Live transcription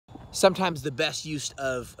sometimes the best use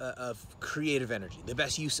of creative energy, the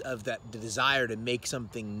best use of the desire to make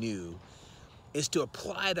something new, is to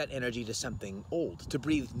apply that energy to something old, to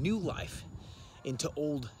breathe new life into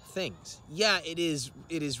old things. Yeah, it is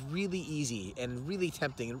really easy and really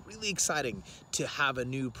tempting and really exciting to have a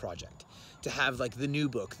new project, to have like the new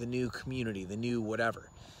book, the new community, the new whatever.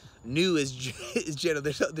 New is general.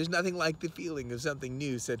 There's nothing like the feeling of something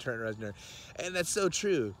new, said Trent Reznor, and that's so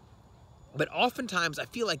true. But oftentimes I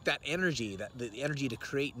feel like that energy, that the energy to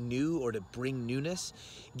create new or to bring newness,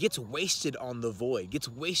 gets wasted on the void, gets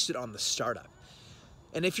wasted on the startup.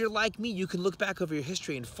 And if you're like me, you can look back over your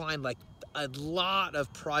history and find like a lot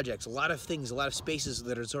of projects, a lot of things, a lot of spaces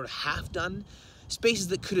that are sort of half done, spaces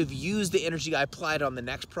that could have used the energy I applied on the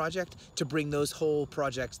next project to bring those whole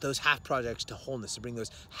projects, those half projects to wholeness, to bring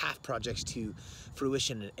those half projects to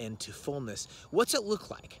fruition and to fullness. What's it look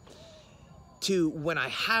like to, when I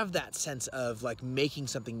have that sense of like making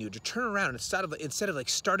something new, to turn around instead of like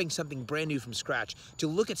starting something brand new from scratch, to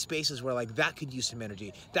look at spaces where like that could use some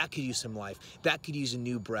energy, that could use some life, that could use a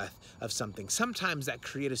new breath of something. Sometimes that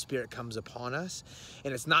creative spirit comes upon us,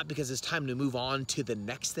 and it's not because it's time to move on to the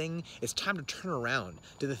next thing. It's time to turn around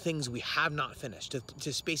to the things we have not finished,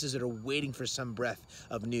 to spaces that are waiting for some breath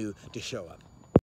of new to show up.